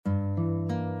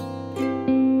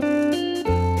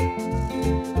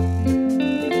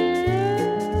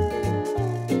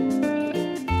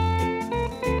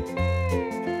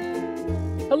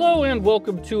and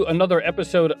welcome to another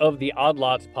episode of the Odd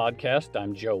Lots podcast.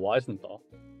 I'm Joe Weisenthal.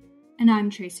 And I'm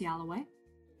Tracy Alloway.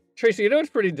 Tracy, you know it's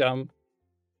pretty dumb?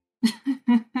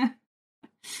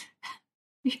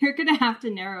 You're going to have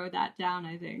to narrow that down,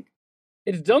 I think.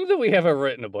 It's dumb that we haven't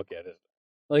written a book yet, isn't it?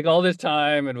 Like all this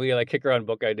time and we kick around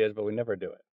book ideas, but we never do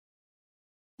it.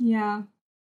 Yeah.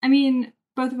 I mean,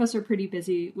 both of us are pretty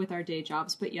busy with our day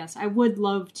jobs, but yes, I would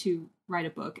love to write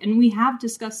a book. And we have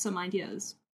discussed some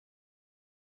ideas.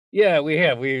 Yeah, we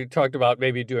have. We talked about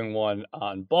maybe doing one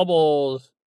on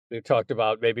bubbles. We've talked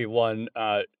about maybe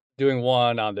doing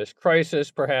one on this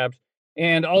crisis, perhaps.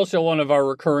 And also one of our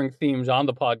recurring themes on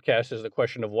the podcast is the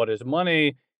question of what is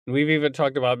money. And we've even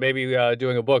talked about maybe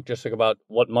doing a book just about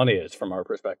what money is from our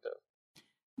perspective.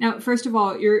 Now, first of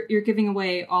all, you're giving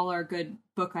away all our good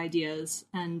book ideas,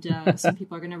 and some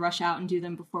people are going to rush out and do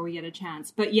them before we get a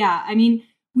chance. But yeah, I mean,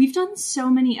 we've done so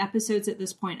many episodes at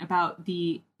this point about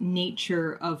the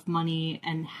nature of money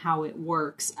and how it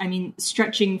works. I mean,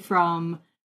 stretching from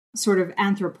sort of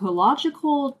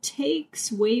anthropological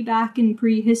takes way back in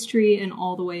prehistory and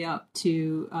all the way up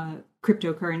to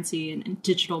cryptocurrency and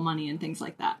digital money and things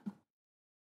like that.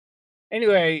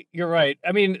 Anyway, you're right.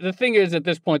 I mean, the thing is, at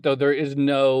this point, though, there is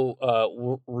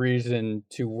no reason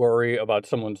to worry about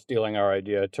someone stealing our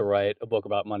idea to write a book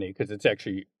about money because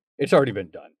it's already been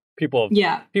done. People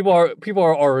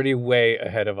are already way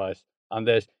ahead of us on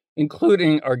this,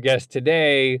 including our guest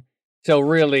today. So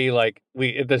really,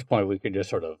 at this point, we could just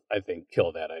sort of, I think,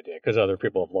 kill that idea because other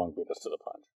people have long beat us to the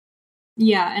punch.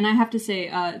 Yeah, and I have to say,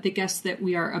 the guest that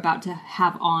we are about to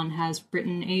have on has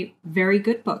written a very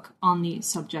good book on the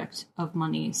subject of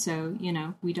money. So,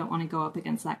 we don't want to go up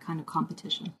against that kind of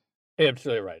competition.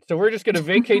 Absolutely right. So we're just going to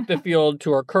vacate the field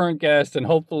to our current guest, and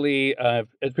hopefully,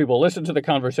 as people listen to the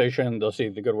conversation, they'll see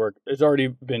the good work has already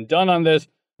been done on this.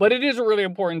 But it is a really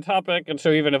important topic, and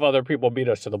so even if other people beat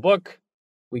us to the book,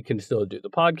 we can still do the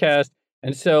podcast.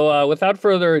 And so without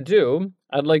further ado,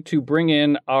 I'd like to bring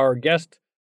in our guest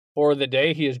for the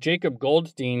day. He is Jacob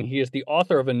Goldstein. He is the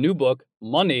author of a new book,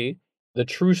 Money, The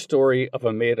True Story of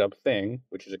a Made-Up Thing,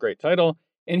 which is a great title.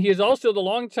 And he is also the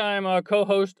longtime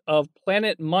co-host of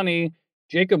Planet Money.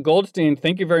 Jacob Goldstein,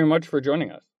 thank you very much for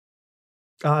joining us.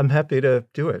 I'm happy to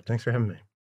do it. Thanks for having me.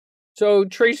 So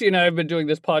Tracy and I have been doing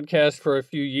this podcast for a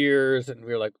few years, and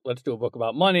we were like, let's do a book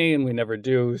about money, and we never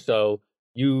do. So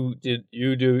you do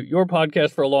your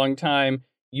podcast for a long time.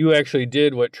 You actually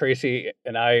did what Tracy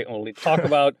and I only talk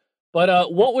about.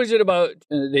 But what was it about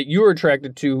that you were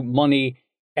attracted to money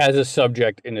as a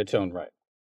subject in its own right?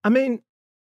 I mean,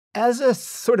 as a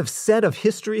sort of set of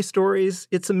history stories,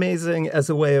 it's amazing as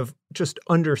a way of just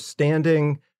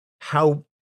understanding how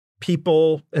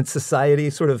people and society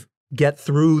sort of get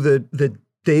through the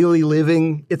daily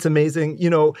living. It's amazing.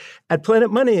 At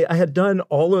Planet Money, I had done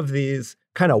all of these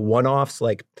kind of one-offs,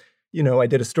 I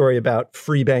did a story about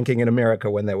free banking in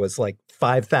America when there was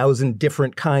 5,000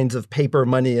 different kinds of paper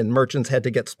money and merchants had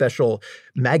to get special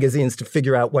magazines to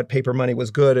figure out what paper money was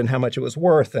good and how much it was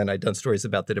worth. And I'd done stories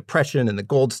about the Depression and the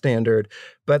gold standard.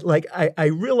 But I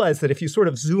realized that if you sort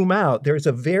of zoom out, there's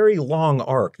a very long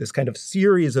arc, this kind of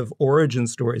series of origin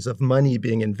stories of money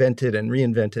being invented and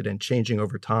reinvented and changing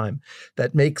over time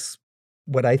that makes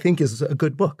what I think is a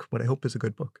good book, what I hope is a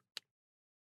good book.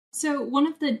 So one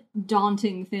of the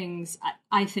daunting things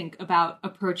I think about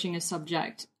approaching a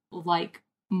subject like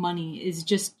money is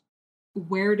just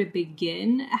where to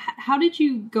begin. How did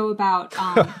you go about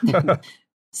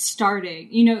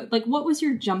starting? What was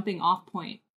your jumping off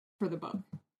point for the book?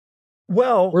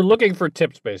 Well, we're looking for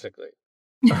tips, basically.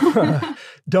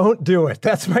 Don't do it.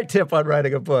 That's my tip on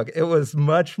writing a book. It was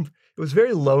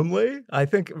very lonely. I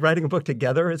think writing a book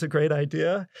together is a great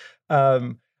idea.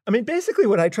 Basically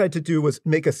what I tried to do was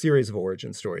make a series of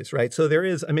origin stories, right? So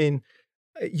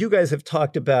you guys have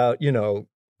talked about,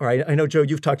 or I know, Joe,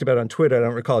 you've talked about on Twitter. I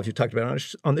don't recall if you talked about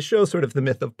it on the show, sort of the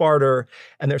myth of barter.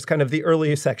 And there's kind of the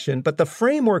earlier section. But the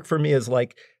framework for me is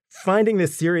finding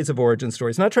this series of origin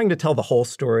stories, not trying to tell the whole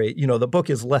story. The book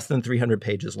is less than 300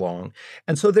 pages long.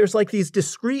 And so there's these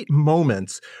discrete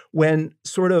moments when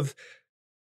sort of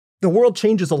the world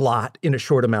changes a lot in a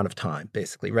short amount of time,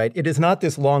 basically, right? It is not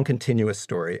this long, continuous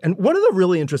story. And one of the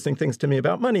really interesting things to me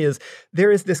about money is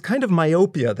there is this kind of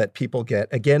myopia that people get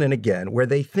again and again, where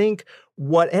they think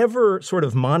whatever sort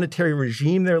of monetary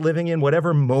regime they're living in,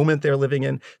 whatever moment they're living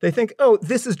in, they think, oh,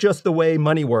 this is just the way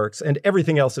money works, and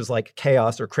everything else is like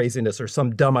chaos or craziness or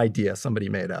some dumb idea somebody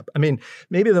made up. I mean,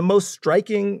 maybe the most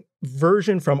striking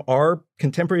version from our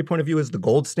contemporary point of view is the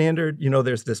gold standard. You know,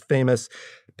 there's this famous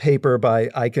paper by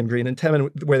Eichen, Green, and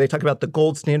Temin where they talk about the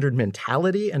gold standard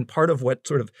mentality, and part of what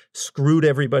sort of screwed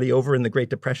everybody over in the Great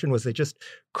Depression was they just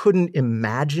couldn't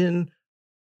imagine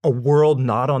a world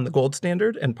not on the gold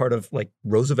standard. And part of like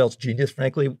Roosevelt's genius,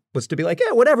 frankly, was to be like,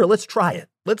 yeah, whatever, let's try it.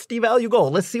 Let's devalue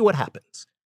gold. Let's see what happens.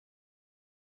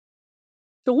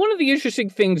 So one of the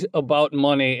interesting things about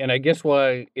money, and I guess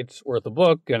why it's worth a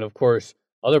book, and of course,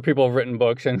 other people have written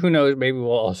books, and who knows, maybe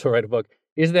we'll also write a book,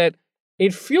 is that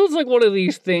it feels like one of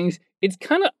these things, it's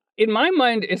kind of, in my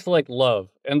mind, it's like love.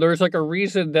 And there's like a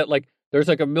reason that like, there's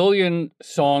like a million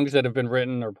songs that have been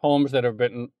written or poems that have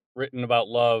been written about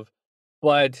love,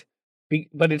 but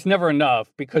it's never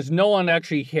enough because no one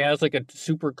actually has like a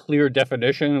super clear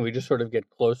definition. We just sort of get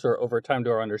closer over time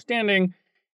to our understanding.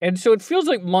 And so it feels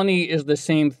like money is the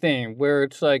same thing, where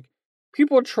it's like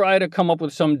people try to come up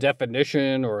with some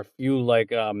definition or a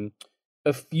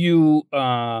few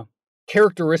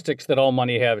characteristics that all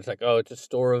money have. It's like, oh, it's a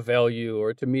store of value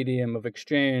or it's a medium of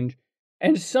exchange.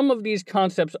 And some of these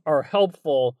concepts are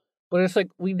helpful, but it's like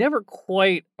we never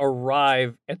quite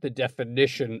arrive at the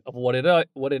definition of what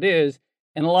it is.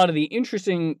 And a lot of the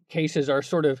interesting cases are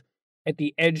sort of at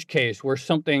the edge case where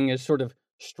something is sort of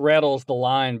straddles the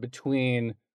line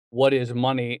between what is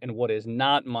money and what is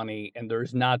not money, and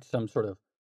there's not some sort of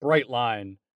bright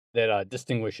line that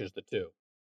distinguishes the two.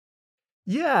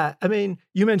 Yeah, I mean,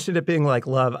 you mentioned it being like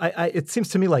love. It seems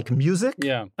to me like music,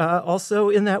 also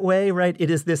in that way, right?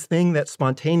 It is this thing that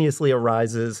spontaneously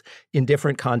arises in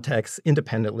different contexts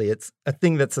independently. It's a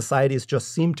thing that societies just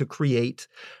seem to create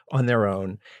on their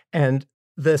own. And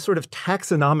the sort of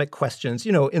taxonomic questions,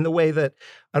 you know, in the way that,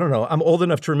 I don't know, I'm old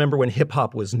enough to remember when hip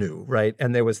hop was new, right?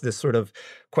 And there was this sort of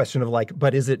question of like,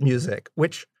 but is it music?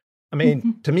 Which, I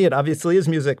mean, to me, it obviously is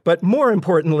music, but more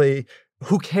importantly,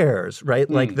 who cares, right?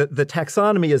 Like the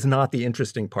taxonomy is not the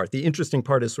interesting part. The interesting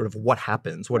part is sort of what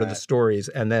happens, what are the stories,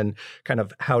 and then kind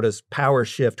of how does power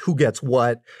shift, who gets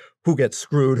what, who gets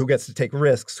screwed, who gets to take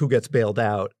risks, who gets bailed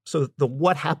out. So the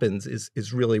what happens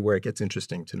is really where it gets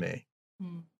interesting to me.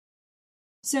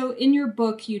 So in your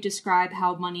book, you describe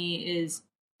how money is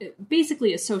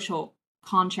basically a social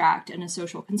contract and a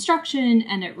social construction,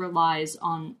 and it relies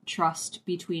on trust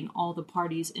between all the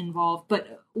parties involved.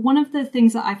 But one of the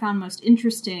things that I found most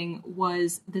interesting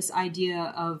was this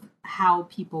idea of how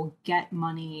people get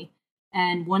money.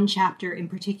 And one chapter in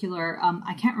particular,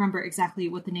 I can't remember exactly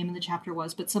what the name of the chapter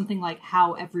was, but something like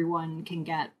how everyone can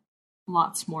get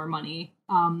lots more money.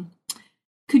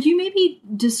 Could you maybe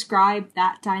describe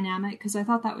that dynamic? Because I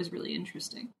thought that was really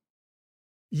interesting.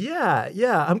 Yeah.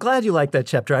 I'm glad you liked that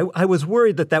chapter. I was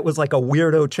worried that was like a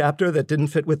weirdo chapter that didn't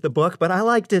fit with the book, but I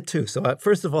liked it too. So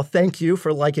first of all, thank you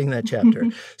for liking that chapter.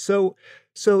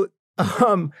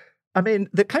 I mean,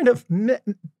 the kind of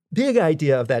big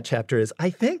idea of that chapter is,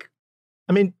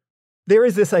 there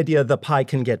is this idea the pie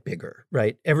can get bigger,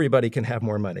 right? Everybody can have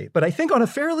more money. But I think on a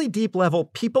fairly deep level,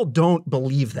 people don't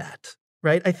believe that.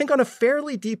 Right? I think on a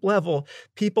fairly deep level,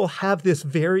 people have this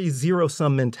very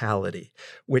zero-sum mentality,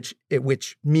 which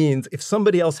means if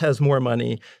somebody else has more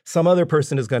money, some other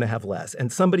person is going to have less,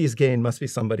 and somebody's gain must be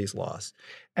somebody's loss.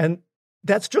 And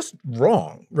that's just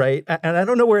wrong, right? And I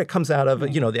don't know where it comes out of,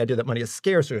 you know, the idea that money is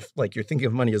scarce, or if, like, you're thinking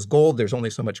of money as gold, there's only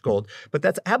so much gold. But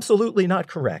that's absolutely not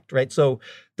correct, right? So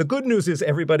the good news is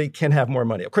everybody can have more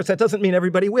money. Of course, that doesn't mean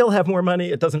everybody will have more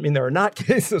money. It doesn't mean there are not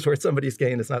cases where somebody's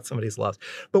gain is not somebody's loss.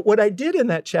 But what I did in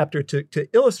that chapter to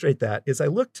illustrate that is I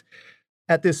looked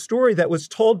at this story that was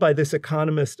told by this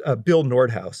economist, Bill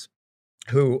Nordhaus,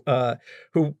 who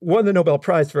won the Nobel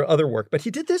Prize for other work. But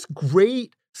he did this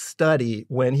great study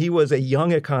when he was a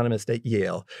young economist at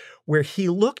Yale, where he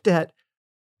looked at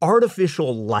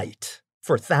artificial light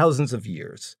for thousands of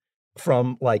years,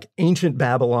 from like ancient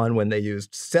Babylon when they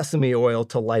used sesame oil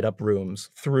to light up rooms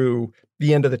through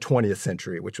the end of the 20th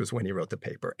century, which was when he wrote the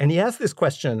paper. And he asked this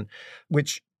question,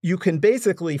 which you can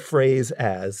basically phrase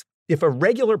as, if a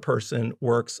regular person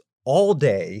works all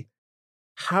day,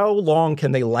 how long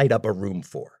can they light up a room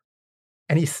for?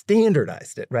 And he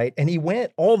standardized it, right? And he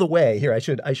went all the way. Here, I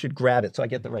should grab it so I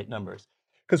get the right numbers.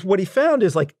 Because what he found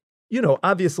is, like, you know,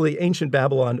 obviously ancient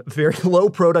Babylon, very low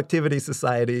productivity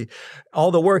society.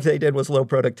 All the work they did was low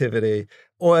productivity.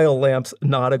 Oil lamps,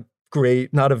 not a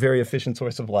very efficient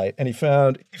source of light. And he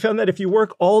found that if you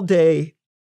work all day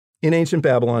in ancient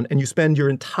Babylon and you spend your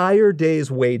entire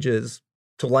day's wages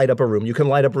to light up a room. You can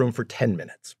light up a room for 10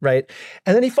 minutes, right?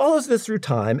 And then he follows this through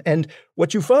time. And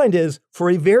what you find is for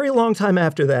a very long time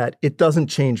after that, it doesn't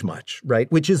change much,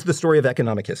 right? Which is the story of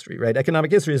economic history, right?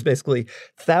 Economic history is basically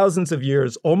thousands of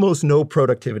years, almost no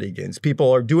productivity gains.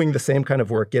 People are doing the same kind of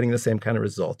work, getting the same kind of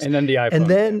results. And then the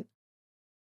iPhone.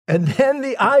 And then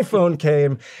the iPhone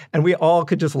came, and we all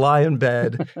could just lie in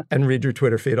bed and read your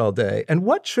Twitter feed all day. And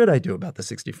what should I do about the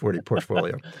 60-40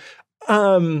 portfolio?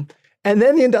 And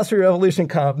then the Industrial Revolution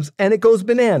comes, and it goes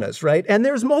bananas, right? And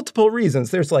there's multiple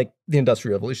reasons. There's like the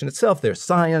Industrial Revolution itself, there's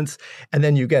science, and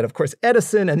then you get, of course,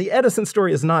 Edison. And the Edison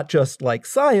story is not just like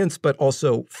science, but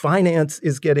also finance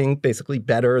is getting basically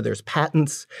better. There's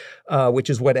patents, which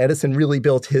is what Edison really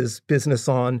built his business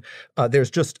on.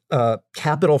 There's just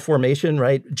capital formation,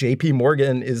 right? JP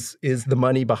Morgan is the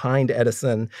money behind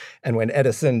Edison. And when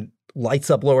Edison lights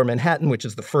up Lower Manhattan, which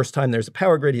is the first time there's a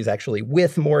power grid. He's actually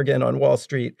with Morgan on Wall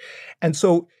Street. And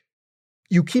so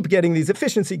you keep getting these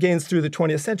efficiency gains through the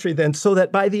 20th century then, so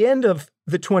that by the end of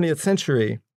the 20th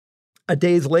century, a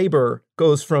day's labor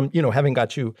goes from, having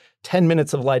got you 10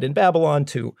 minutes of light in Babylon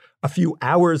to a few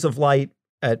hours of light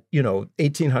at,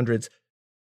 1800s.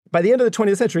 By the end of the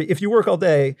 20th century, if you work all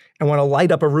day and want to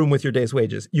light up a room with your day's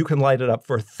wages, you can light it up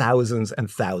for thousands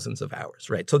and thousands of hours,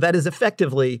 right? So that is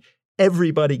effectively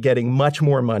everybody getting much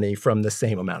more money from the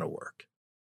same amount of work.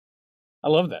 I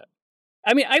love that.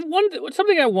 I mean, I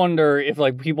wonder if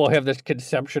like people have this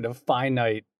conception of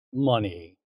finite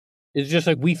money. It's just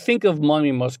like we think of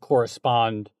money must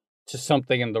correspond to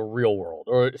something in the real world.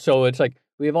 Or so it's like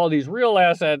we have all these real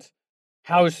assets,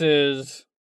 houses,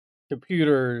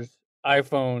 computers,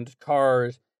 iPhones,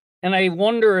 cars. And I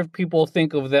wonder if people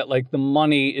think of that like the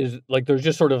money is like there's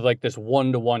just sort of like this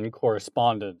one-to-one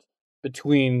correspondence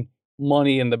between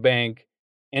money in the bank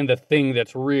and the thing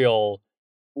that's real,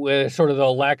 with sort of the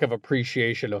lack of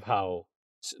appreciation of how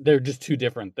they're just two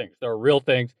different things. There are real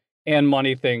things and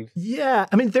money things. Yeah.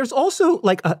 I mean, there's also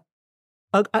like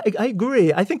I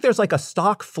agree. I think there's like a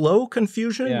stock flow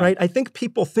confusion, right? I think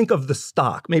people think of the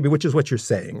stock, maybe, which is what you're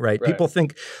saying, right? People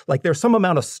think like there's some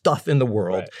amount of stuff in the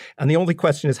world, and the only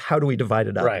question is how do we divide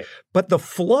it up? But the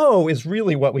flow is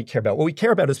really what we care about. What we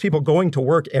care about is people going to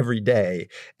work every day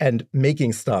and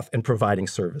making stuff and providing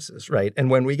services, right? And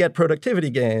when we get productivity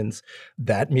gains,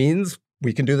 that means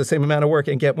we can do the same amount of work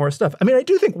and get more stuff. I mean, I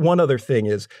do think one other thing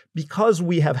is because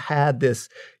we have had this,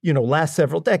 last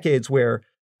several decades where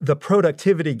the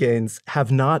productivity gains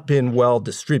have not been well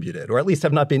distributed, or at least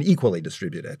have not been equally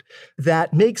distributed.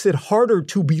 That makes it harder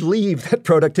to believe that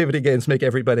productivity gains make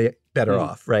everybody better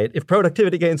off, right? If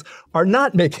productivity gains are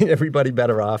not making everybody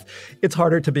better off, it's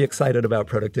harder to be excited about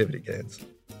productivity gains.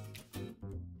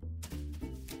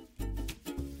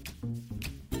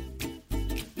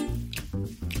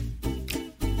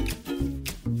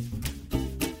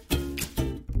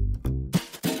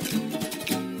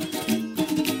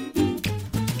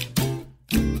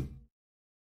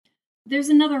 There's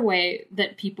another way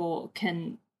that people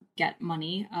can get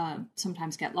money,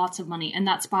 sometimes get lots of money, and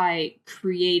that's by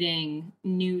creating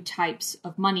new types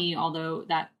of money, although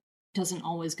that doesn't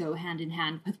always go hand in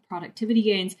hand with productivity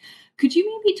gains. Could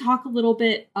you maybe talk a little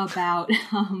bit about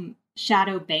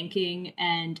shadow banking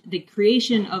and the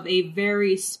creation of a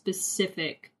very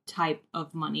specific type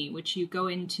of money, which you go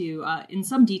into in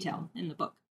some detail in the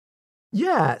book?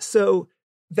 Yeah, so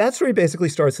that's where he basically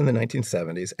starts in the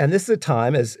 1970s. And this is a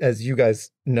time, as you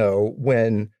guys know,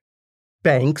 when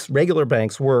regular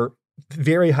banks were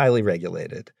very highly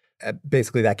regulated.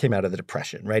 Basically, that came out of the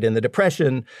Depression, right? In the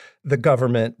Depression,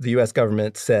 the U.S.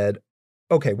 government said,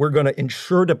 okay, we're going to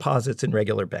insure deposits in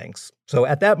regular banks. So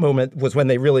at that moment was when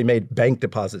they really made bank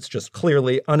deposits just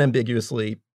clearly,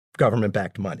 unambiguously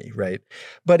government-backed money, right?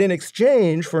 But in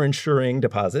exchange for insuring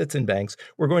deposits in banks,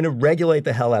 we're going to regulate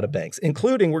the hell out of banks,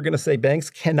 including we're going to say banks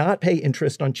cannot pay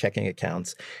interest on checking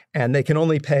accounts, and they can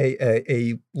only pay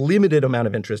a limited amount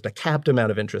of interest, a capped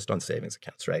amount of interest on savings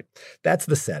accounts, right? That's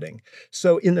the setting.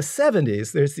 So in the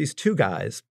 70s, there's these two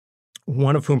guys,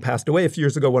 one of whom passed away a few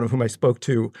years ago, one of whom I spoke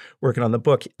to working on the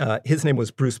book. His name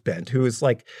was Bruce Bent, who is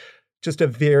like just a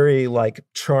very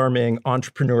charming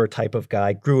entrepreneur type of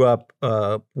guy. Grew up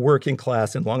working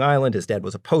class in Long Island. His dad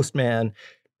was a postman.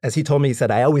 As he told me, he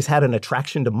said, I always had an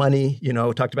attraction to money,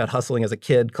 talked about hustling as a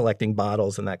kid, collecting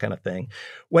bottles and that kind of thing.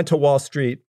 Went to Wall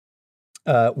Street,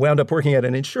 wound up working at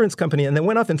an insurance company, and then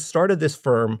went off and started this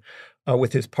firm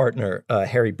with his partner,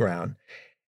 Harry Brown.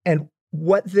 And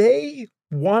what they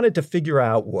wanted to figure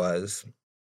out was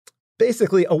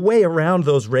basically a way around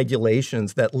those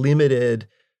regulations that limited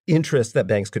interest that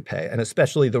banks could pay, and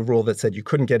especially the rule that said you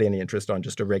couldn't get any interest on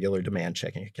just a regular demand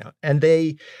checking account. And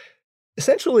they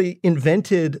essentially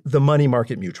invented the money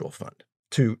market mutual fund.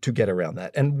 to get around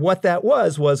that. And what that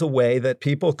was a way that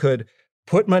people could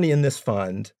put money in this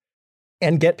fund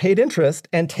and get paid interest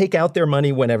and take out their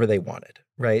money whenever they wanted,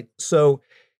 right? So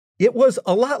it was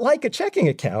a lot like a checking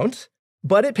account,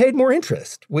 but it paid more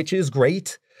interest, which is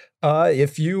great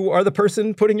if you are the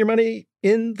person putting your money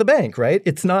in the bank, right?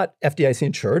 It's not FDIC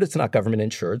insured. It's not government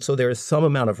insured. So there is some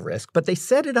amount of risk, but they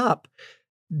set it up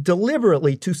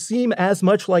deliberately to seem as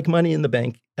much like money in the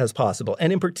bank as possible.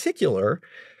 And in particular,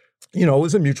 it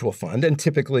was a mutual fund, and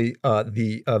typically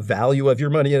the value of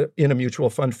your money in a mutual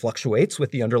fund fluctuates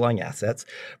with the underlying assets.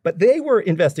 But they were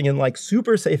investing in like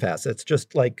super safe assets,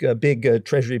 just like big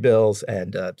treasury bills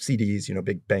and CDs,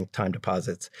 big bank time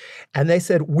deposits. And they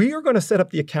said, we are going to set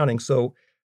up the accounting so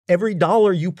every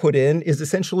dollar you put in is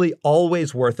essentially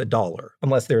always worth $1,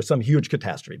 unless there's some huge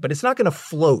catastrophe. But it's not going to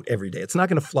float every day. It's not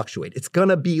going to fluctuate. It's going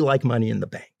to be like money in the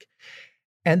bank.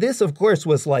 And this, of course,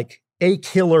 was like a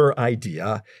killer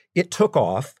idea. It took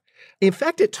off. In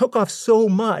fact, it took off so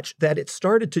much that it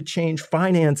started to change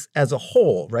finance as a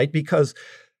whole, right? Because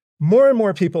more and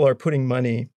more people are putting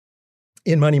money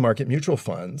in money market mutual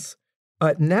funds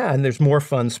now, and there's more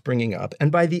funds springing up.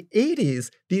 And by the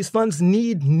 80s, these funds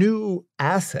need new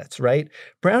assets, right?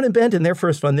 Brown and Bent in their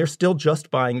first fund, they're still just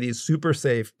buying these super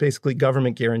safe, basically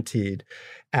government guaranteed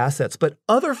assets. But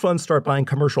other funds start buying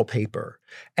commercial paper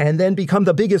and then become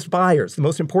the biggest buyers, the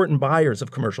most important buyers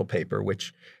of commercial paper,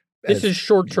 which this is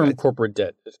short-term corporate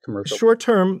debt. This commercial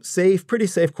short-term, safe, pretty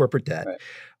safe corporate debt. Right.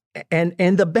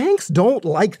 And the banks don't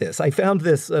like this. I found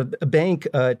this a bank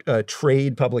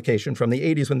trade publication from the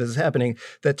 80s when this is happening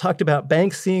that talked about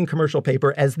banks seeing commercial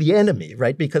paper as the enemy,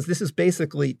 right? Because this is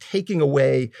basically taking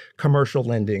away commercial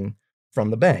lending from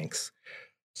the banks.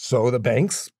 So the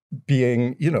banks,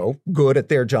 being, good at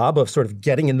their job of sort of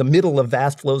getting in the middle of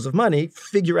vast flows of money,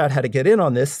 figure out how to get in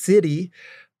on this. Citi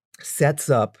sets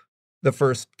up the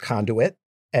first conduit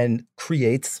and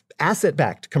creates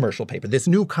asset-backed commercial paper, this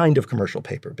new kind of commercial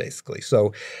paper, basically.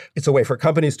 So it's a way for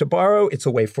companies to borrow. It's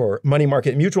a way for money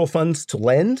market mutual funds to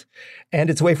lend. And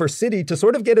it's a way for Citi to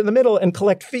sort of get in the middle and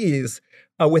collect fees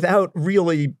without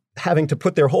really having to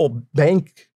put their whole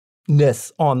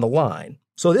bankness on the line.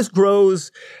 So this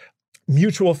grows.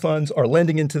 Mutual funds are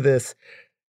lending into this.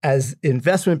 As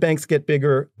investment banks get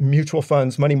bigger, mutual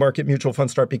funds, money market mutual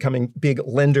funds start becoming big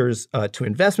lenders to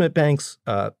investment banks,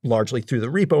 largely through the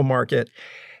repo market.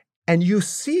 And you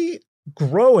see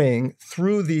growing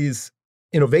through these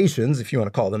innovations, if you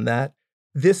want to call them that,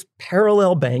 this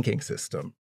parallel banking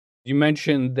system. You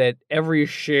mentioned that every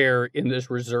share in this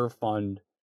reserve fund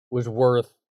was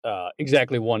worth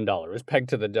exactly $1. It was pegged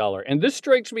to the dollar. And this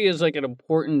strikes me as like an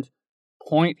important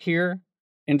point here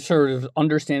in sort of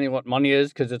understanding what money is,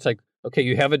 because it's like, okay,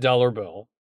 you have a dollar bill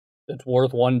that's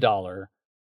worth $1.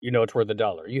 It's worth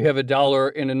 $1. You have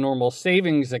 $1 in a normal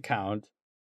savings account.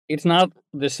 It's not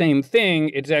the same thing.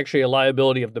 It's actually a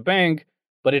liability of the bank,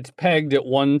 but it's pegged at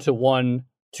 1-to-1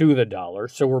 to the dollar.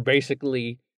 So we're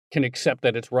basically can accept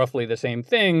that it's roughly the same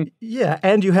thing. Yeah,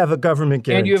 and you have a government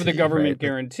guarantee. And you have the government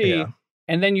guarantee. Yeah.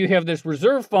 And then you have this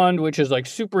reserve fund, which is like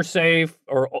super safe,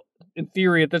 or in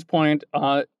theory at this point,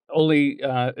 only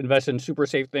invest in super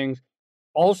safe things.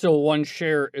 Also, one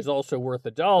share is also worth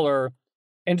 $1.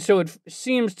 And so it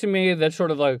seems to me that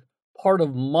sort of like part of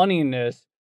moneyness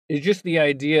is just the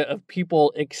idea of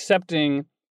people accepting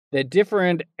that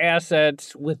different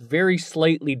assets with very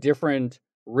slightly different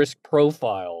risk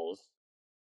profiles,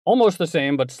 almost the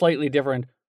same, but slightly different,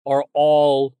 are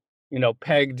all,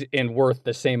 pegged and worth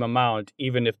the same amount,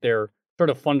 even if they're sort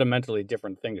of fundamentally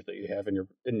different things that you have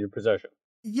in your possession.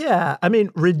 Yeah, I mean,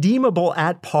 redeemable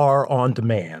at par on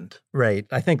demand, right?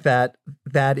 I think that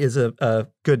is a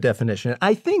good definition.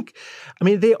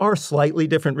 They are slightly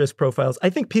different risk profiles.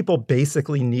 I think people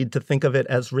basically need to think of it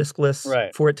as riskless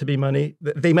for it to be money.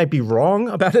 They might be wrong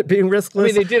about it being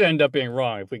riskless. They did end up being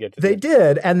wrong if we get to They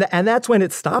did, and that's when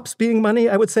it stops being money,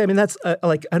 I would say. That's I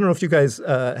don't know if you guys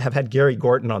have had Gary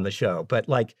Gorton on the show, but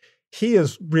he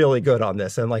is really good on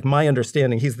this. And my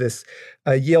understanding, he's this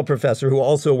Yale professor who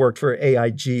also worked for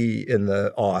AIG in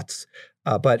the aughts,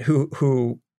 but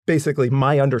who basically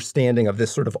my understanding of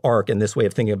this sort of arc and this way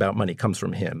of thinking about money comes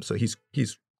from him. So he's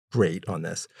great on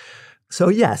this. So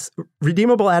yes,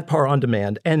 redeemable at par on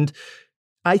demand. And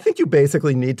I think you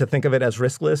basically need to think of it as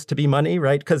riskless to be money,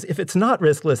 right? Because if it's not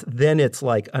riskless, then it's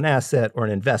like an asset or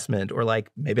an investment, or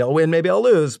maybe I'll win, maybe I'll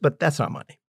lose, but that's not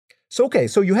money. So, okay,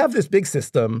 so you have this big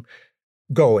system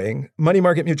going. Money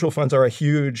market mutual funds are a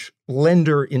huge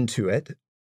lender into it.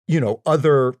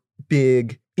 Other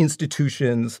big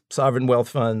institutions, sovereign wealth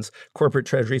funds, corporate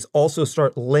treasuries also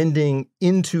start lending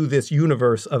into this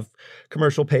universe of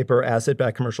commercial paper,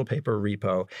 asset-backed commercial paper,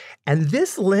 repo. And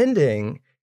this lending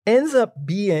ends up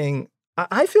being,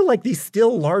 I feel like, the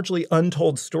still largely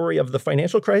untold story of the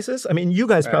financial crisis. I mean, you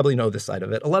guys probably know this side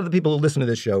of it. A lot of the people who listen to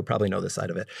this show probably know this side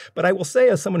of it. But I will say,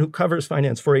 as someone who covers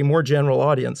finance for a more general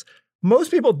audience,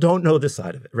 most people don't know this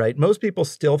side of it, right? Most people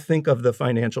still think of the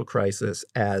financial crisis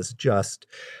as just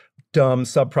dumb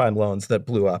subprime loans that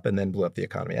blew up and then blew up the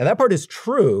economy. And that part is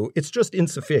true. It's just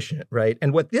insufficient, right?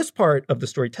 And what this part of the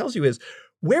story tells you is,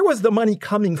 where was the money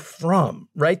coming from,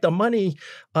 right? The money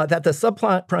that the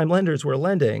subprime lenders were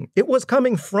lending, it was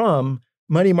coming from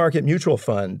money market mutual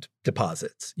fund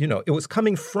deposits. It was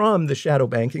coming from the shadow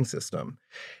banking system.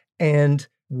 And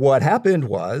what happened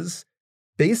was,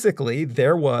 basically,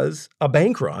 there was a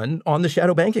bank run on the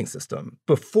shadow banking system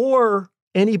before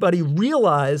anybody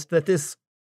realized that this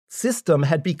system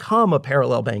had become a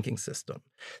parallel banking system,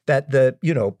 that the,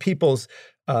 people's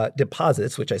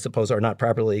deposits, which I suppose are not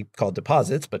properly called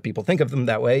deposits, but people think of them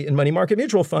that way in money market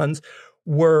mutual funds,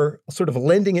 were sort of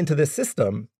lending into this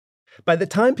system. By the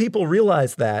time people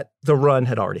realized that, the run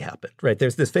had already happened, right?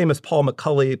 There's this famous Paul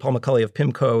McCulley of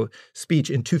PIMCO speech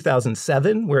in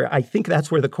 2007, where I think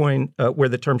that's where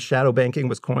the term shadow banking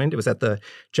was coined. It was at the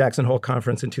Jackson Hole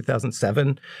Conference in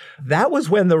 2007. That was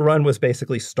when the run was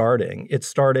basically starting. It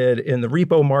started in the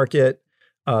repo market.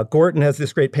 Gorton has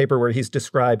this great paper where he's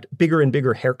described bigger and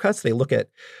bigger haircuts. They look at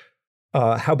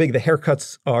how big the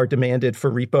haircuts are demanded for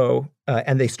repo,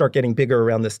 and they start getting bigger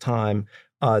around this time.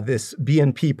 This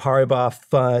BNP Paribas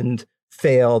fund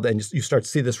failed, and you start to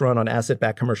see this run on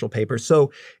asset-backed commercial paper.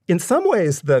 So in some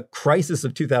ways, the crisis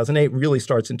of 2008 really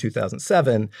starts in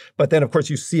 2007. But then, of course,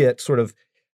 you see it sort of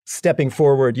stepping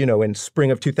forward, in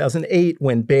spring of 2008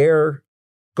 when Bear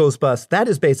goes bust. That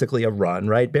is basically a run,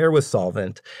 right? Bear was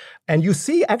solvent. And you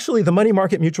see actually the money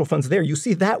market mutual funds there. You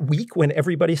see that week when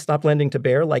everybody stopped lending to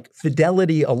Bear, like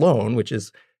Fidelity alone, which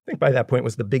is, I think by that point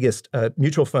was the biggest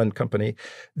mutual fund company,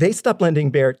 they stopped lending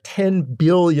Bear $10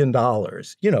 billion,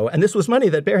 and this was money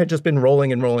that Bear had just been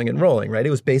rolling and rolling and rolling, right?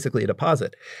 It was basically a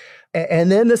deposit.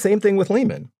 And then the same thing with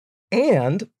Lehman.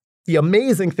 And the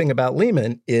amazing thing about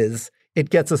Lehman is it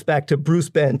gets us back to Bruce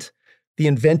Bent, the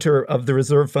inventor of the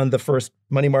reserve fund, the first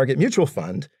money market mutual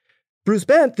fund. Bruce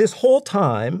Bent, this whole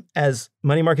time, as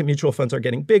money market mutual funds are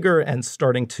getting bigger and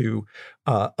starting to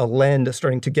lend,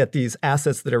 starting to get these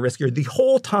assets that are riskier, the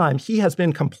whole time he has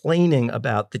been complaining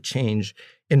about the change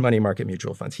in money market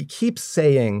mutual funds. He keeps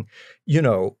saying,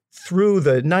 through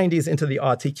the 90s into the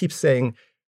aughts, he keeps saying,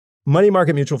 money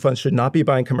market mutual funds should not be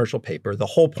buying commercial paper. The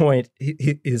whole point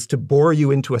is to bore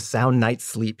you into a sound night's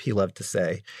sleep, he loved to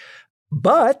say.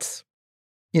 But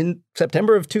in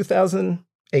September of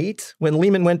 2008, when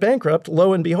Lehman went bankrupt,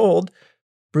 lo and behold,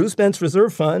 Bruce Bent's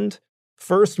reserve fund,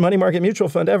 first money market mutual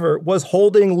fund ever, was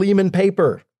holding Lehman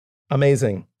paper.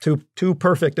 Amazing. Too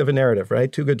perfect of a narrative,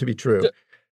 right? Too good to be true.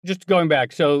 Just going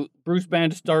back, so Bruce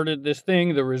Bent started this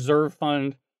thing, the reserve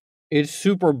fund. It's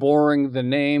super boring, the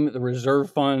name, the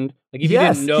reserve fund. Like, if you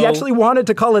didn't know, he actually wanted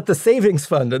to call it the savings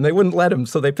fund, and they wouldn't let him,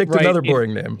 so they picked another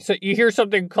boring name. So you hear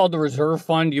something called the reserve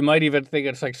fund, you might even think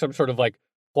it's like some sort of like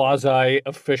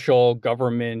quasi-official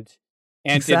government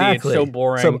entity. Exactly. It's so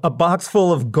boring. So a box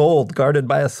full of gold guarded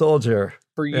by a soldier.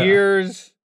 For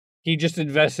years, he just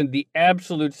invests in the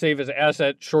absolute safest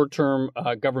asset, short-term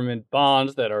government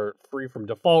bonds that are free from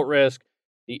default risk.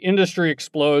 The industry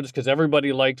explodes because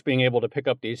everybody likes being able to pick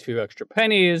up these few extra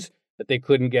pennies that they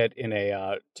couldn't get in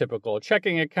a typical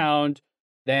checking account.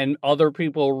 Then other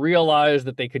people realize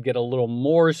that they could get a little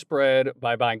more spread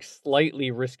by buying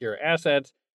slightly riskier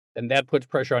assets. And that puts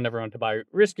pressure on everyone to buy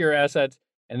riskier assets.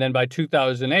 And then by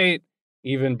 2008,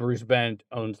 even Bruce Bent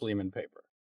owns Lehman paper.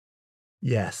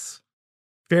 Yes.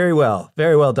 Very well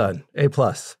done. A+.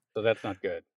 So that's not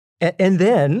good. And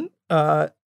then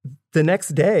the next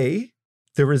day,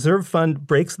 the reserve fund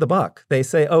breaks the buck. They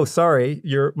say, oh, sorry,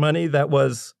 your money that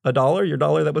was $1, your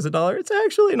dollar that was $1, it's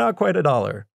actually not quite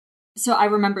 $1. So I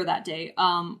remember that day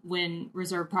when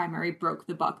Reserve Primary broke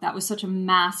the buck. That was such a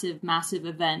massive, massive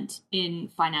event in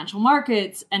financial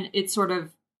markets. And it sort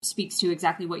of speaks to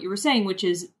exactly what you were saying, which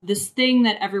is this thing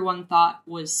that everyone thought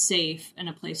was safe and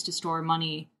a place to store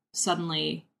money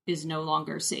suddenly is no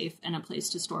longer safe and a place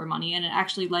to store money. And it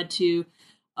actually led to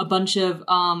a bunch of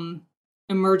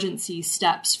emergency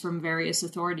steps from various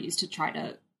authorities to try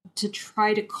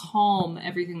to calm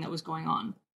everything that was going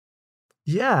on.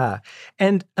 Yeah.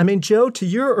 And I mean, Joe, to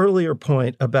your earlier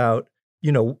point about,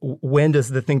 when does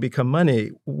the thing become money?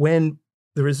 When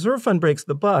the reserve fund breaks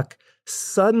the buck,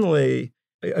 suddenly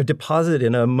a deposit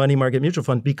in a money market mutual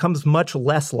fund becomes much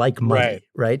less like money,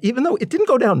 right? Even though it didn't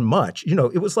go down much,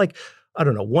 it was like, I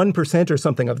don't know, 1% or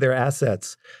something of their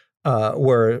assets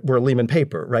were Lehman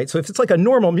paper, right? So if it's like a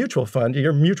normal mutual fund,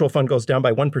 your mutual fund goes down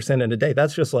by 1% in a day.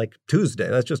 That's just like Tuesday.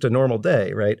 That's just a normal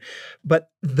day, right? But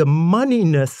the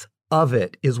moneyness of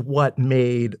it is what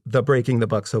made the breaking the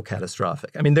buck so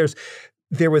catastrophic. I mean,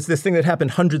 there was this thing that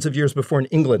happened hundreds of years before in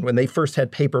England when they first had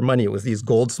paper money. It was these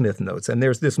Goldsmith notes. And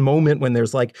there's this moment when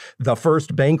there's like the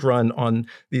first bank run on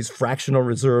these fractional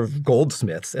reserve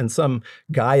goldsmiths. And some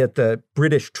guy at the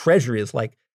British Treasury is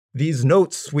like, these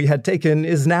notes we had taken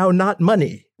is now not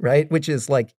money, right? Which is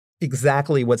like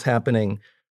exactly what's happening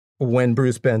when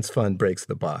Bruce Bent's fund breaks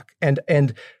the buck.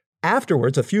 And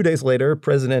afterwards, a few days later,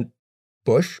 President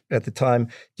Bush at the time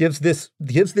gives this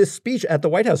speech at the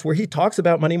White House where he talks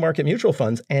about money market mutual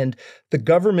funds, and the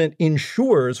government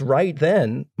insures right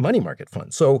then money market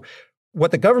funds. So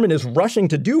what the government is rushing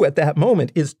to do at that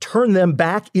moment is turn them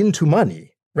back into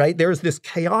money, right? There's this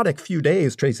chaotic few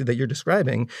days, Tracy, that you're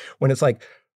describing when it's like,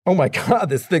 oh my God,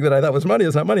 this thing that I thought was money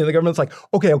is not money. And the government's like,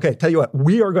 okay, tell you what,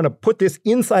 we are going to put this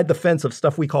inside the fence of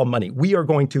stuff we call money. We are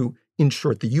going to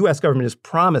insure it. The U.S. government is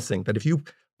promising that if you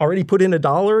already put in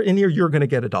 $1 in here, you're going to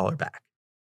get $1 back.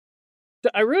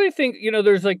 I really think,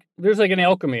 there's like an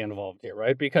alchemy involved here,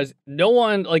 right? Because no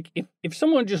one, like if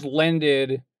someone just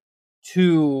lended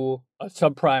to a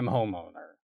subprime homeowner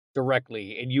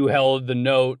directly and you held the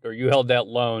note or you held that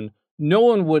loan, no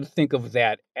one would think of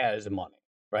that as money,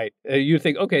 right? You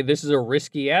think, okay, this is a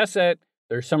risky asset.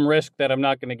 There's some risk that I'm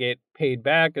not going to get paid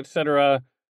back, et cetera.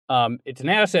 It's an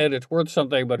asset. It's worth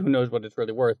something, but who knows what it's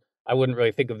really worth. I wouldn't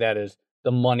really think of that as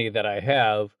the money that I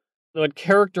have. What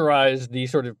characterized the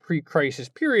sort of pre-crisis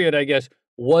period, I guess,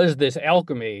 was this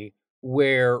alchemy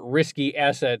where risky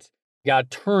assets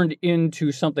got turned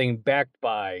into something backed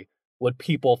by what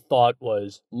people thought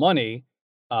was money,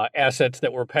 assets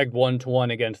that were pegged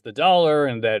 1-to-1 against the dollar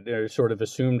and that are sort of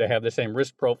assumed to have the same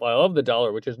risk profile of the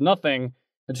dollar, which is nothing.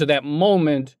 And so that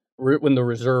moment when the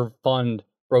reserve fund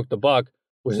broke the buck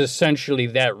was essentially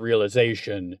that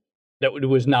realization that it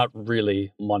was not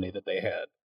really money that they had.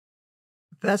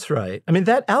 That's right. I mean,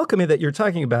 that alchemy that you're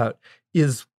talking about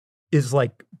is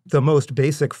like the most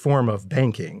basic form of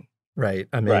banking, right?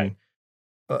 I mean,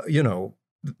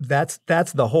 that's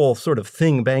the whole sort of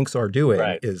thing banks are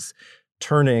doing is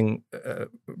turning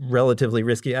relatively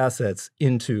risky assets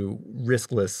into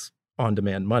riskless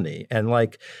on-demand money. And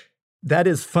like that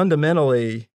is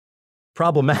fundamentally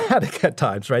problematic at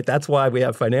times, right? That's why we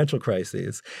have financial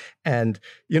crises. And,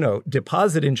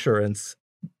 deposit insurance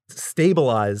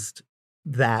stabilized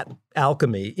that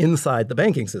alchemy inside the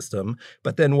banking system.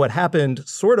 But then what happened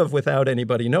sort of without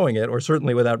anybody knowing it, or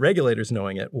certainly without regulators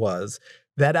knowing it, was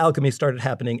that alchemy started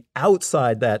happening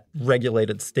outside that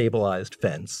regulated, stabilized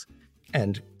fence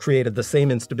and created the same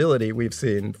instability we've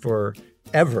seen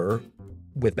forever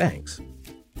with banks.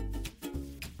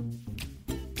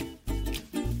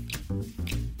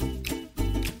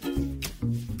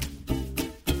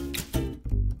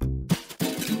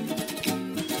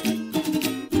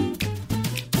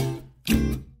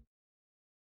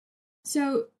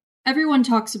 So everyone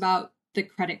talks about the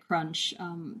credit crunch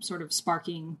sort of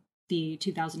sparking the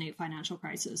 2008 financial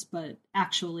crisis, but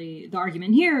actually the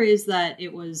argument here is that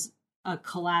it was a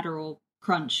collateral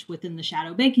crunch within the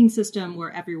shadow banking system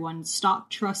where everyone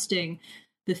stopped trusting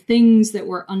the things that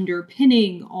were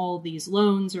underpinning all these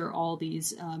loans or all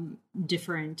these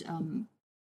different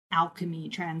alchemy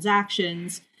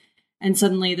transactions. And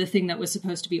suddenly the thing that was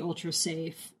supposed to be ultra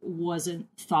safe wasn't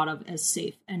thought of as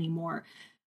safe anymore.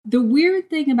 The weird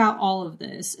thing about all of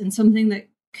this, and something that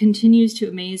continues to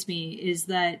amaze me, is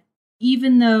that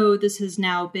even though this has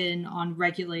now been on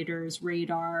regulators'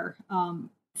 radar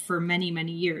for many,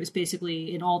 many years,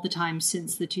 basically in all the time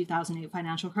since the 2008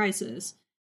 financial crisis,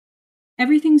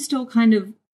 everything still kind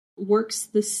of works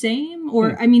the same.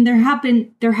 Or, I mean, there have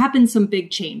been some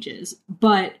big changes,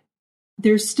 but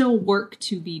there's still work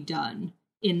to be done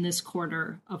in this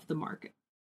corner of the market.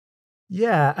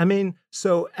 Yeah, I mean,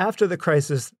 so after the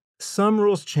crisis, some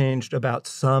rules changed about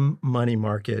some money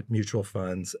market mutual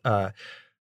funds.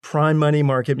 Prime money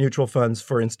market mutual funds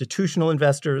for institutional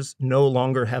investors no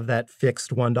longer have that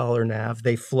fixed $1 NAV.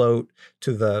 They float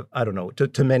to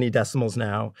to many decimals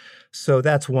now. So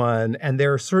that's one. And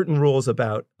there are certain rules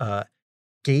about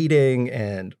gating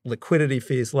and liquidity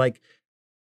fees.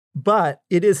 But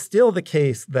it is still the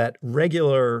case that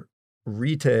regular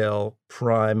retail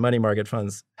prime money market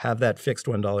funds have that fixed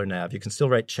 $1 NAV. You can still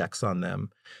write checks on them.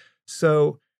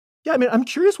 So, yeah, I mean, I'm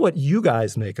curious what you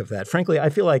guys make of that. Frankly, I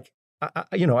feel like,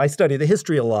 I study the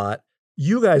history a lot.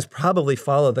 You guys probably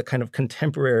follow the kind of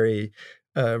contemporary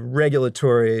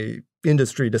regulatory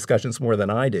industry discussions more than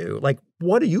I do. Like,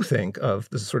 what do you think of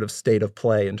the sort of state of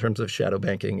play in terms of shadow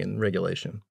banking and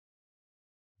regulation?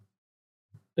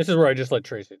 This is where I just let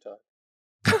Tracy talk.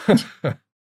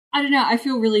 I don't know. I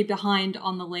feel really behind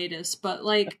on the latest, but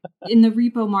like in the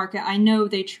repo market, I know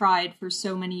they tried for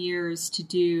so many years to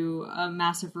do a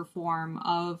massive reform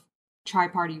of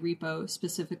tri-party repo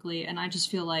specifically, and I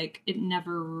just feel like it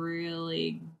never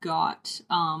really got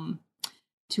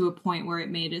to a point where it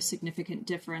made a significant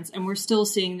difference, and we're still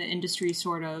seeing the industry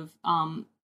sort of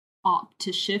opt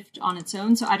to shift on its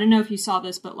own. So I don't know if you saw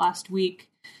this, but last week,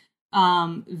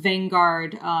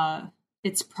 Vanguard,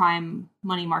 its prime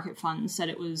money market fund, said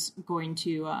it was going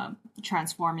to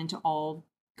transform into all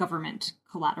government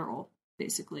collateral,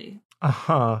 basically.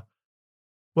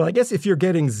 Well, I guess if you're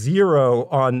getting zero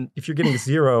on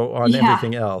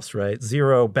everything else, right?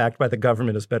 Zero backed by the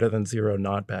government is better than zero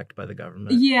not backed by the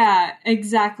government. Yeah,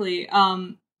 exactly.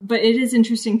 But it is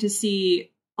interesting to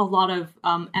see a lot of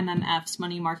MMFs,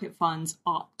 money market funds,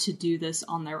 opt to do this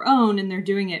on their own, and they're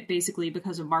doing it basically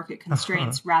because of market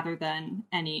constraints rather than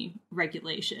any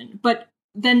regulation. But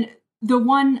then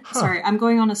sorry, I'm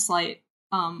going on a slight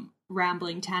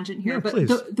rambling tangent here,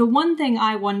 but the one thing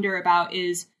I wonder about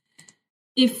is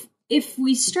if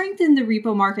we strengthen the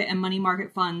repo market and money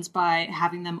market funds by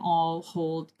having them all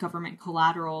hold government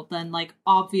collateral, then like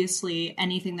obviously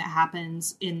anything that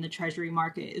happens in the treasury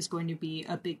market is going to be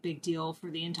a big deal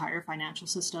for the entire financial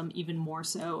system, even more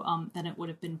so than it would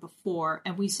have been before.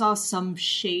 And we saw some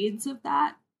shades of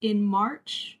that in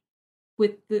March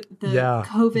with the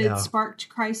COVID sparked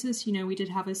crisis. You know, we did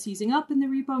have a seizing up in the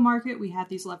repo market. We had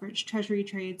these leveraged treasury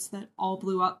trades that all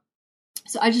blew up.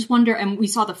 So I just wonder, and we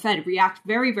saw the Fed react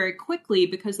very, very quickly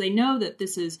because they know that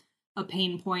this is a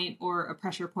pain point or a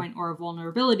pressure point or a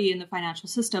vulnerability in the financial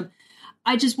system.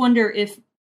 I just wonder if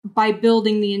by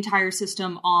building the entire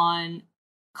system on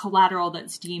collateral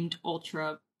that's deemed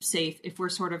ultra safe, if we're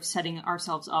sort of setting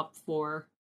ourselves up for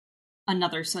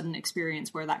another sudden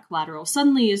experience where that collateral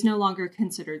suddenly is no longer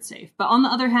considered safe. But on the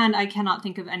other hand, I cannot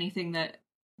think of anything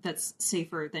that's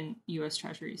safer than U.S.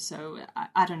 Treasuries. So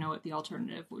I don't know what the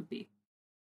alternative would be.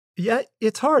 Yeah,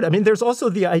 it's hard. I mean, there's also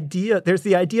the idea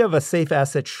of a safe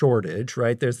asset shortage,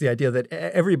 right? There's the idea that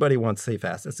everybody wants safe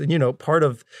assets. And, you know, part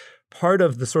of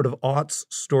the sort of aughts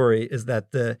story is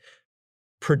that the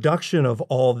production of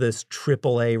all this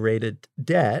AAA rated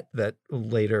debt that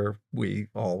later we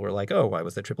all were like, oh, why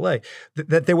was that AAA?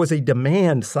 That there was a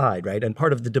demand side, right? And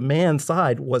part of the demand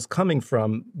side was coming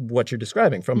from what you're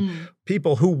describing, from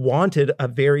people who wanted a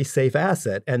very safe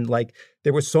asset. And like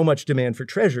there was so much demand for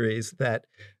treasuries that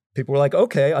people were like,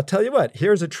 okay, I'll tell you what,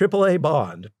 here's a AAA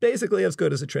bond, basically as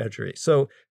good as a treasury. So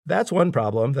that's one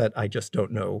problem that I just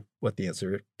don't know what the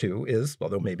answer to is,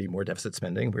 although maybe more deficit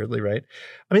spending, weirdly, right?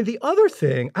 I mean, the other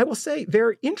thing, I will say there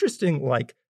are interesting,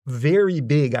 like very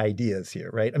big ideas here,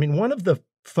 right? I mean, one of the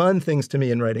fun things to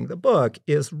me in writing the book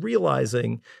is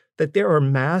realizing that there are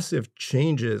massive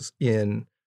changes in,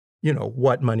 you know,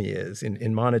 what money is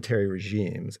in monetary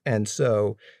regimes. And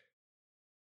so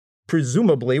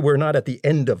presumably, we're not at the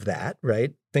end of that,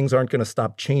 right? Things aren't going to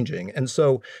stop changing. And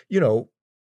so, you know,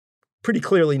 pretty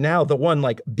clearly now, the one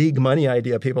like big money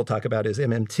idea people talk about is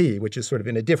MMT, which is sort of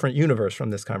in a different universe from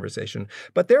this conversation.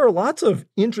 But there are lots of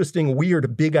interesting,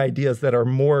 weird, big ideas that are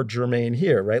more germane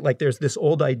here, right? Like there's this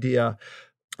old idea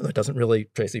that doesn't really,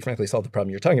 Tracy, frankly, solve the problem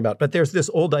you're talking about. But there's this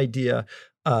old idea,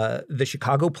 the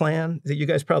Chicago Plan that you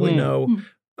guys probably know,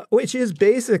 which is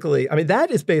basically, I mean, that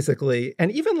is basically,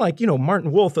 and even like, you know,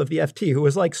 Martin Wolf of the FT, who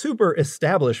was like super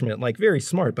establishment, like very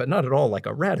smart, but not at all like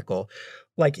a radical.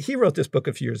 Like he wrote this book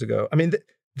a few years ago. I mean,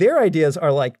 their ideas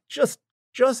are like, just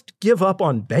give up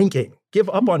on banking, give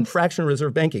up on fractional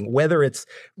reserve banking, whether it's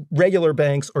regular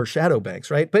banks or shadow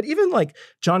banks, right? But even like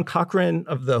John Cochrane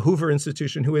of the Hoover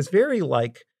Institution, who is very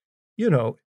like, you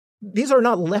know, these are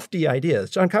not lefty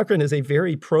ideas. John Cochrane is a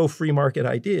very pro-free market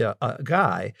idea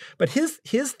guy. But his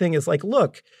thing is like,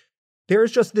 look,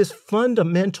 there's just this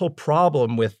fundamental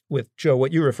problem with Joe,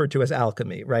 what you referred to as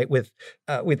alchemy, right? With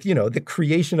you know, the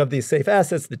creation of these safe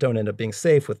assets that don't end up being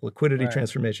safe, with liquidity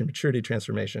transformation, maturity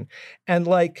transformation. And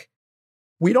like,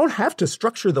 we don't have to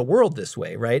structure the world this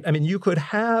way, right? I mean, you could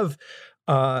have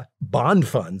bond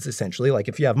funds, essentially. Like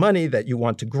if you have money that you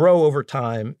want to grow over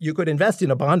time, you could invest in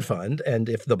a bond fund. And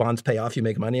if the bonds pay off, you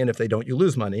make money. And if they don't, you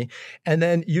lose money. And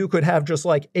then you could have just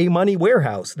like a money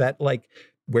warehouse that like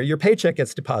where your paycheck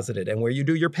gets deposited and where you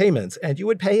do your payments. And you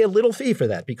would pay a little fee for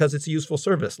that because it's a useful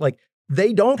service. Like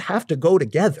they don't have to go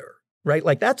together, right?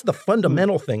 Like that's the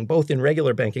fundamental thing, both in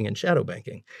regular banking and shadow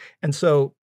banking. And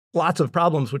so lots of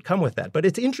problems would come with that. But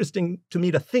it's interesting to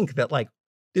me to think that like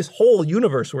this whole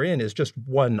universe we're in is just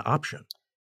one option.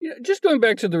 Yeah, just going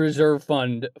back to the reserve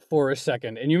fund for a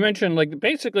second, and you mentioned like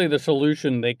basically the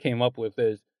solution they came up with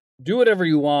is do whatever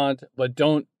you want, but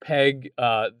don't peg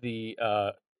the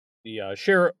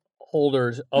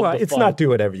shareholders of Well, the it's fund. not do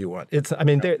whatever you want.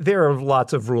 There are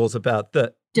lots of rules about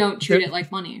the. Don't treat it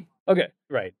like money. Okay,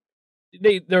 right.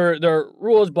 There are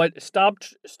rules, but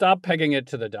stop pegging it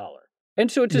to the dollar. And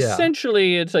so it's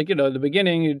essentially, it's like, in the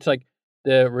beginning, it's like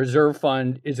the reserve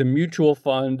fund is a mutual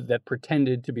fund that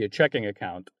pretended to be a checking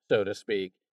account, so to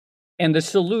speak. And the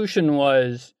solution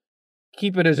was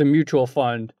keep it as a mutual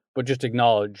fund, but just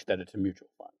acknowledge that it's a mutual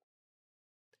fund.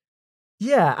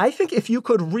 Yeah, I think if you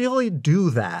could really do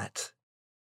that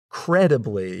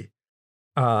credibly,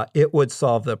 it would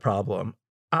solve the problem.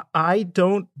 I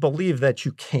don't believe that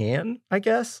you can, I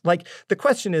guess. Like, the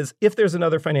question is, if there's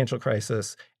another financial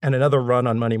crisis and another run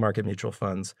on money market mutual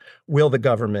funds, will the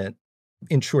government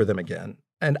insure them again?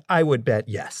 And I would bet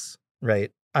yes,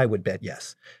 right? I would bet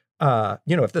yes.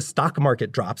 If the stock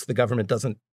market drops, the government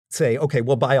doesn't say, okay,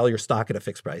 we'll buy all your stock at a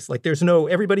fixed price. Like,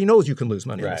 everybody knows you can lose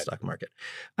money in the stock market.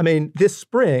 I mean, this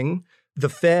spring, the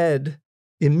Fed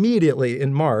immediately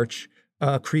in March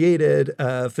created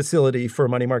a facility for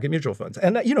money market mutual funds.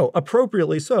 And,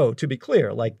 appropriately so, to be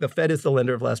clear, like the Fed is the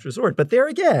lender of last resort. But there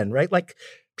again, right, like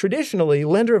traditionally,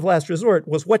 lender of last resort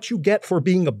was what you get for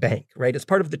being a bank, right? It's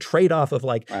part of the trade-off of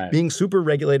being super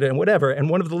regulated and whatever. And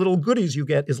one of the little goodies you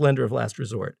get is lender of last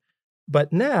resort.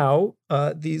 But now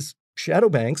these shadow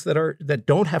banks that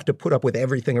don't have to put up with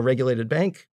everything a regulated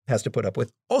bank has to put up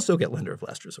with also get lender of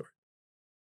last resort.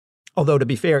 Although, to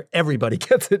be fair, everybody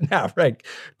gets it now, right?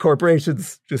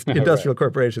 Corporations, just industrial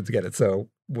corporations get it. So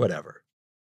whatever.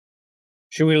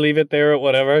 Should we leave it there at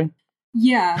whatever?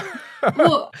 Yeah.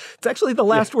 Well, it's actually the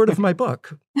last word of my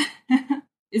book.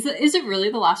 Is it really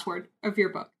the last word of your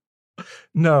book?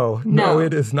 No,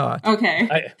 it is not.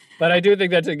 Okay. But I do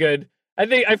think that's a good.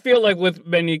 I feel like with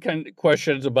many kind of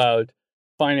questions about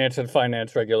finance and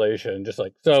finance regulation, just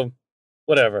like so,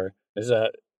 whatever is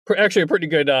actually a pretty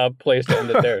good place to end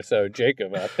it there. So,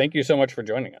 Jacob, thank you so much for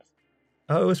joining us.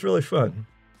 Oh, it was really fun.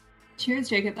 Cheers,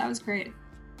 Jacob. That was great.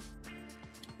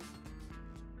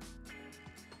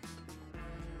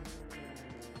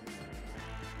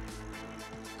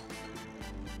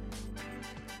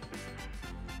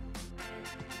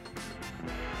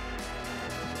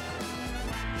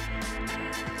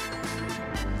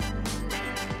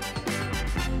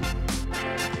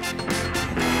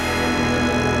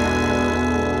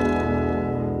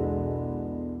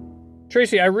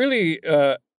 Tracy, I really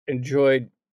enjoyed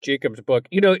Jacob's book.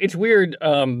 It's weird,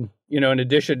 in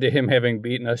addition to him having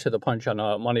beaten us to the punch on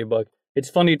a money book, it's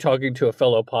funny talking to a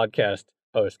fellow podcast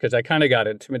host because I kind of got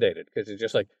intimidated because he's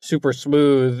just like super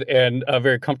smooth and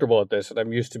very comfortable at this. And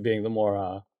I'm used to being the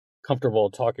more comfortable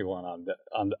talky one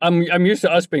I'm used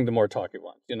to us being the more talky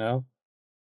ones, You're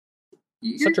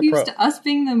used to us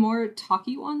being the more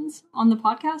talky ones on the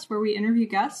podcast where we interview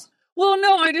guests? Well,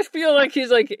 no, I just feel like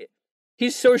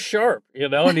he's so sharp,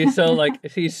 and he's so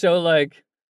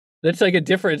that's like a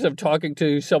difference of talking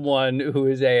to someone who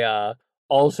is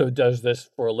also does this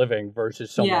for a living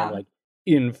versus someone like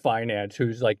in finance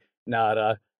who's like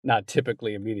not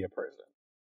typically a media person.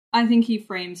 I think he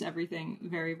frames everything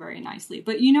very, very nicely.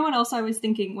 But you know what else I was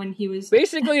thinking when he was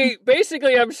basically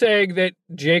I'm saying that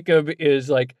Jacob is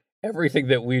like everything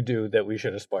that we do that we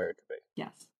should aspire to be.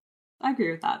 Yes, I agree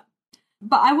with that.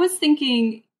 But I was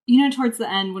thinking, towards the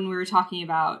end when we were talking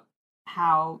about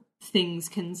how things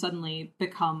can suddenly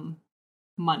become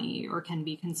money or can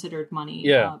be considered money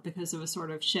because of a sort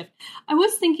of shift. I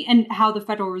was thinking, and how the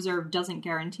Federal Reserve doesn't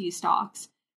guarantee stocks.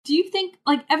 Do you think,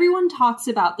 like, everyone talks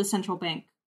about the central bank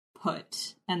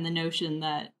put and the notion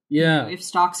that if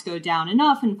stocks go down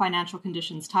enough and financial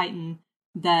conditions tighten,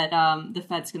 that the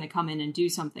Fed's going to come in and do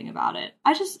something about it.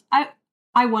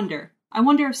 I wonder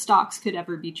if stocks could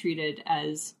ever be treated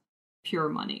as pure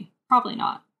money. Probably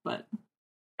not, but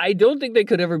I don't think they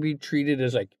could ever be treated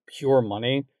as like pure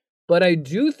money, but I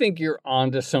do think you're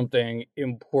onto something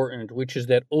important, which is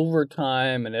that over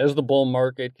time and as the bull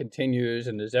market continues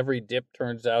and as every dip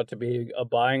turns out to be a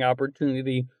buying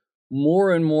opportunity,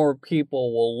 more and more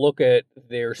people will look at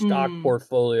their stock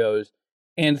portfolios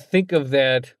and think of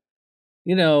that,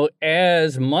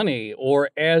 as money or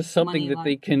as something that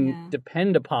they can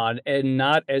depend upon and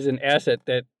not as an asset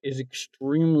that is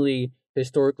extremely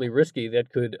historically risky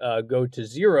that could go to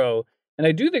zero. And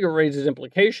I do think it raises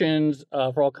implications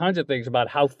for all kinds of things about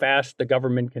how fast the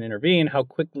government can intervene, how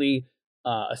quickly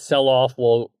a sell-off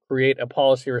will create a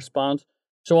policy response.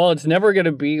 So while it's never going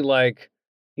to be like,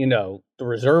 the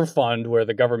reserve fund where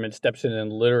the government steps in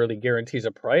and literally guarantees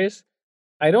a price,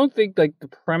 I don't think like the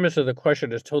premise of the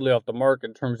question is totally off the mark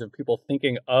in terms of people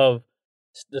thinking of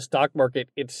the stock market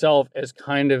itself as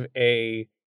kind of a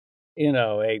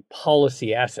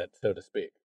policy asset, so to speak.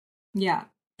 Yeah.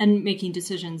 And making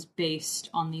decisions based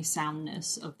on the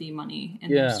soundness of the money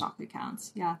in their stock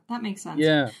accounts. Yeah, that makes sense.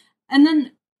 Yeah. And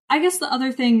then I guess the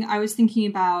other thing I was thinking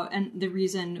about, and the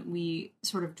reason we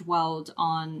sort of dwelled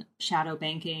on shadow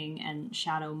banking and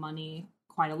shadow money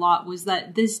quite a lot, was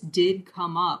that this did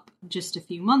come up just a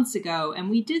few months ago, and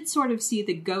we did sort of see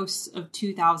the ghosts of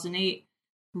 2008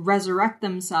 resurrect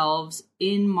themselves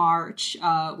in March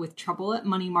with trouble at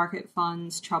money market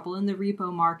funds, trouble in the repo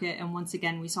market, and once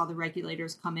again we saw the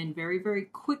regulators come in very, very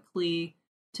quickly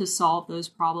to solve those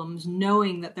problems,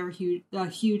 knowing that there's a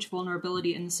huge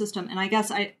vulnerability in the system. And I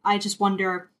guess I just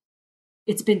wonder,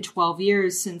 it's been 12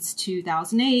 years since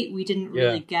 2008. We didn't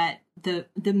really get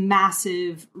the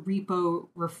massive repo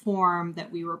reform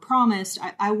that we were promised.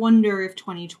 I wonder if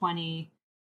 2020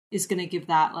 is going to give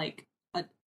that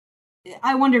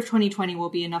I wonder if 2020 will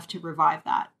be enough to revive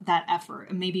that effort.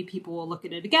 And maybe people will look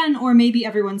at it again, or maybe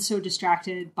everyone's so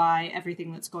distracted by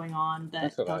everything that's going on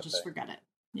that they'll just forget it.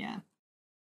 Yeah.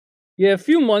 Yeah, a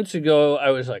few months ago,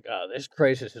 I was like, oh, this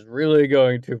crisis is really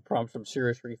going to prompt some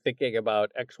serious rethinking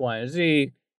about X, Y, and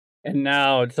Z. And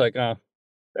now it's like,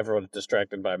 everyone's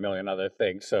distracted by a million other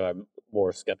things, so I'm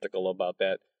more skeptical about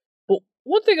that. But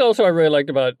one thing also I really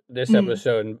liked about this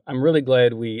episode, and I'm really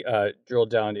glad we drilled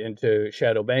down into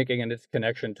shadow banking and its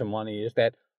connection to money, is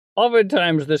that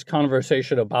oftentimes this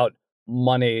conversation about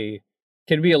money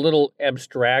can be a little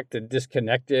abstract and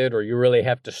disconnected, or you really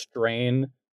have to strain,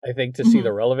 I think, to see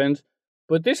the relevance.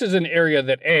 But this is an area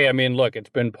that, look, it's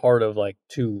been part of like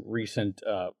two recent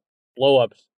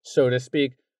blow-ups, so to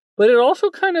speak. But it also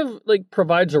kind of like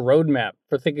provides a roadmap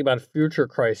for thinking about future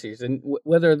crises, and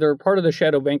whether they're part of the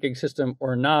shadow banking system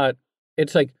or not.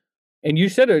 It's like, and you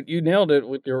said it, you nailed it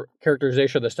with your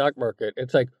characterization of the stock market.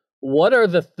 It's like, what are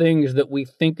the things that we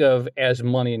think of as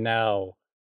money now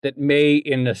that may,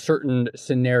 in a certain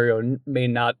scenario, may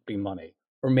not be money,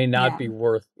 or may not be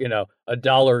worth,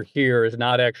 $1 here is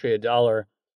not actually $1.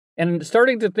 And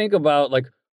starting to think about like,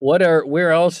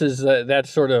 where else is that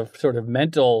sort of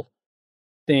mental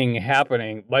thing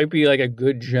happening might be like a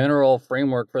good general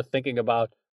framework for thinking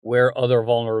about where other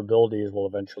vulnerabilities will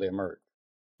eventually emerge.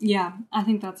 Yeah, I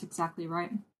think that's exactly right.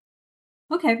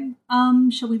 Okay,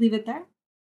 shall we leave it there?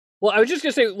 Well, I was just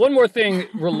going to say one more thing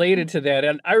related to that.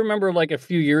 And I remember like a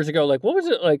few years ago, like what was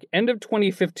it, like end of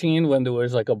 2015, when there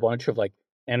was like a bunch of like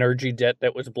energy debt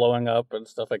that was blowing up and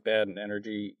stuff like that, and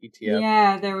energy ETF.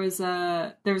 Yeah, there was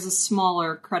a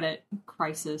smaller credit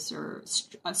crisis or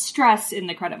a stress in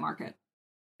the credit market.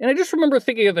 And I just remember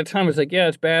thinking at the time, it's like, yeah,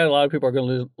 it's bad. A lot of people are going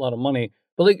to lose a lot of money.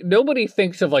 But like nobody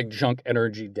thinks of like junk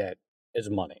energy debt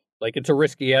as money. Like it's a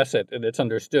risky asset and it's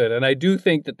understood. And I do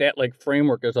think that like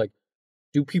framework is like,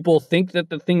 do people think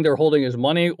that the thing they're holding is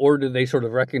money, or do they sort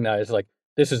of recognize like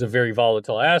this is a very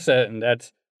volatile asset, and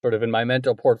that's sort of in my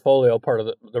mental portfolio, part of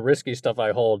the risky stuff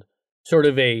I hold, sort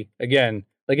of a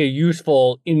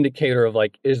useful indicator of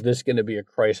like, is this going to be a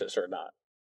crisis or not?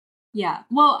 Yeah.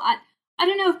 Well, I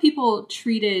don't know if people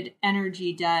treated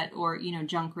energy debt or,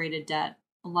 junk rated debt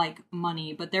like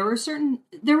money, but there were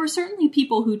certainly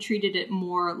people who treated it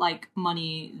more like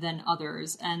money than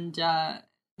others. And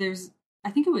I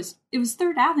think it was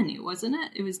Third Avenue, wasn't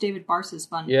it? It was David Barsa's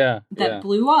fund that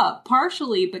blew up,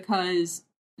 partially because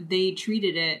they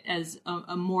treated it as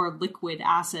a more liquid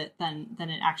asset than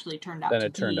it actually turned out to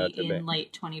be in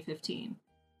late 2015.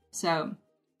 So,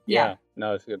 yeah.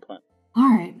 No, it's a good point. All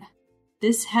right.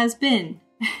 This has been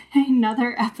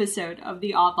another episode of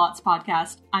the Odd Lots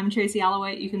podcast. I'm Tracy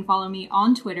Alloway. You can follow me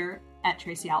on Twitter at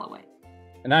Tracy Alloway.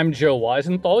 And I'm Joe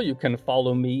Weisenthal. You can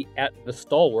follow me at The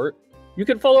Stalwart. You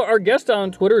can follow our guest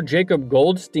on Twitter, Jacob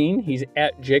Goldstein. He's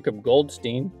at Jacob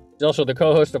Goldstein. He's also the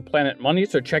co-host of Planet Money,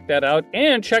 so check that out.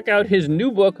 And check out his new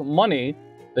book, Money,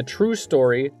 The True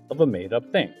Story of a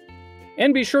Made-Up Thing.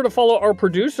 And be sure to follow our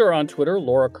producer on Twitter,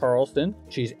 Laura Carlson.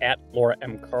 She's at Laura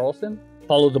M. Carlson.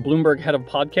 Follow the Bloomberg head of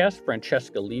podcast,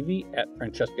 Francesca Levy, at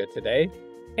Francesca Today.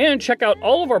 And check out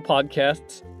all of our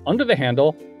podcasts under the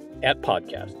handle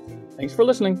 @podcasts. Thanks for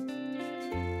listening.